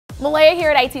Mylaya here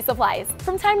at IT Supplies.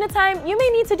 From time to time, you may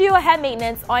need to do a head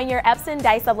maintenance on your EPSON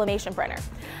dye sublimation printer.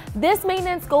 This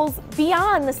maintenance goes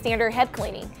beyond the standard head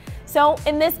cleaning. So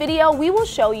in this video, we will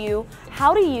show you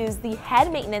how to use the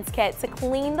head maintenance kit to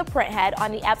clean the printhead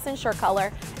on the EPSON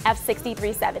SureColor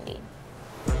F6370.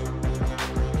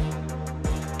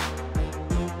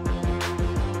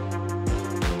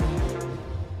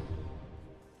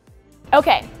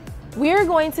 Okay, we're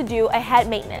going to do a head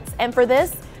maintenance, and for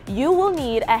this, you will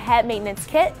need a head maintenance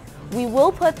kit. We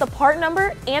will put the part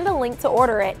number and a link to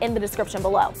order it in the description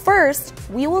below. First,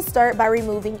 we will start by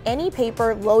removing any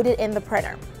paper loaded in the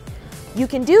printer. You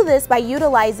can do this by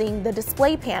utilizing the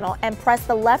display panel and press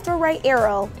the left or right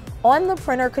arrow on the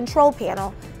printer control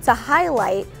panel to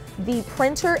highlight the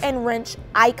printer and wrench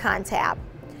icon tab.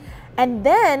 And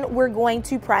then we're going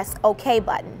to press OK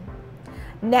button.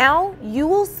 Now you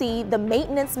will see the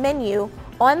maintenance menu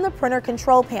on the printer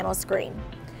control panel screen.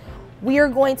 We are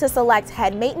going to select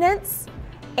head maintenance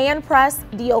and press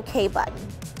the OK button.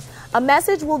 A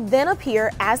message will then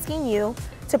appear asking you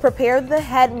to prepare the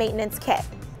head maintenance kit.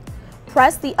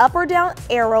 Press the up or down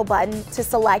arrow button to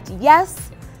select yes,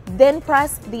 then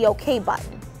press the OK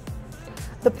button.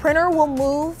 The printer will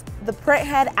move the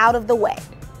printhead out of the way.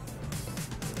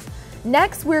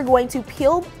 Next, we're going to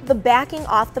peel the backing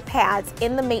off the pads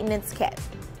in the maintenance kit.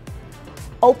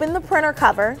 Open the printer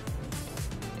cover.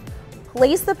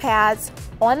 Place the pads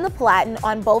on the platen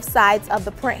on both sides of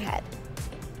the printhead.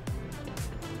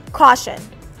 Caution: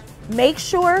 make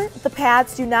sure the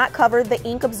pads do not cover the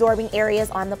ink absorbing areas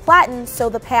on the platen so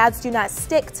the pads do not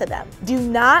stick to them. Do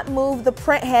not move the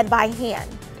printhead by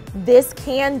hand. This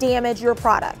can damage your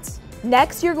product.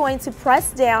 Next, you're going to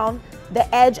press down the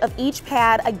edge of each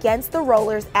pad against the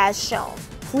rollers as shown.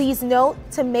 Please note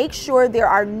to make sure there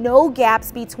are no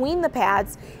gaps between the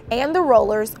pads and the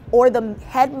rollers, or the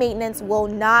head maintenance will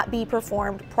not be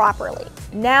performed properly.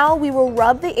 Now we will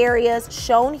rub the areas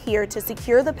shown here to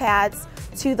secure the pads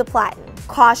to the platen.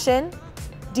 Caution: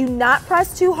 do not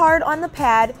press too hard on the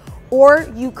pad or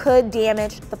you could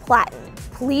damage the platen.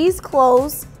 Please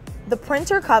close the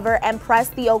printer cover and press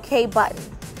the OK button.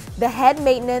 The head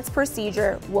maintenance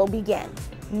procedure will begin.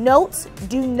 Note: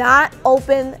 do not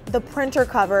open the printer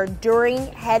cover during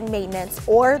head maintenance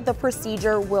or the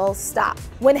procedure will stop.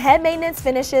 When head maintenance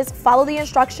finishes, follow the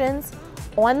instructions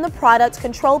on the product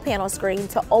control panel screen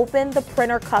to open the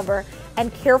printer cover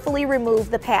and carefully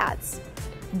remove the pads.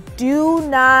 Do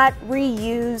not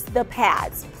reuse the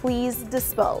pads. Please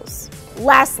dispose.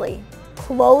 Lastly,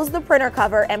 close the printer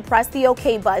cover and press the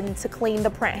OK button to clean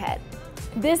the printhead.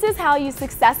 This is how you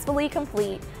successfully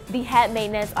complete the head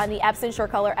maintenance on the EPSON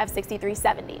SureColor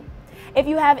F6370. If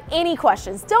you have any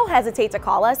questions, don't hesitate to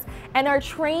call us, and our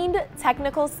trained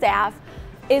technical staff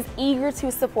is eager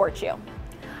to support you.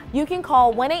 You can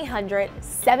call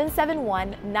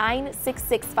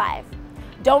 1-800-771-9665.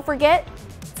 Don't forget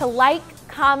to like,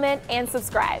 comment, and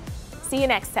subscribe. See you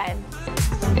next time.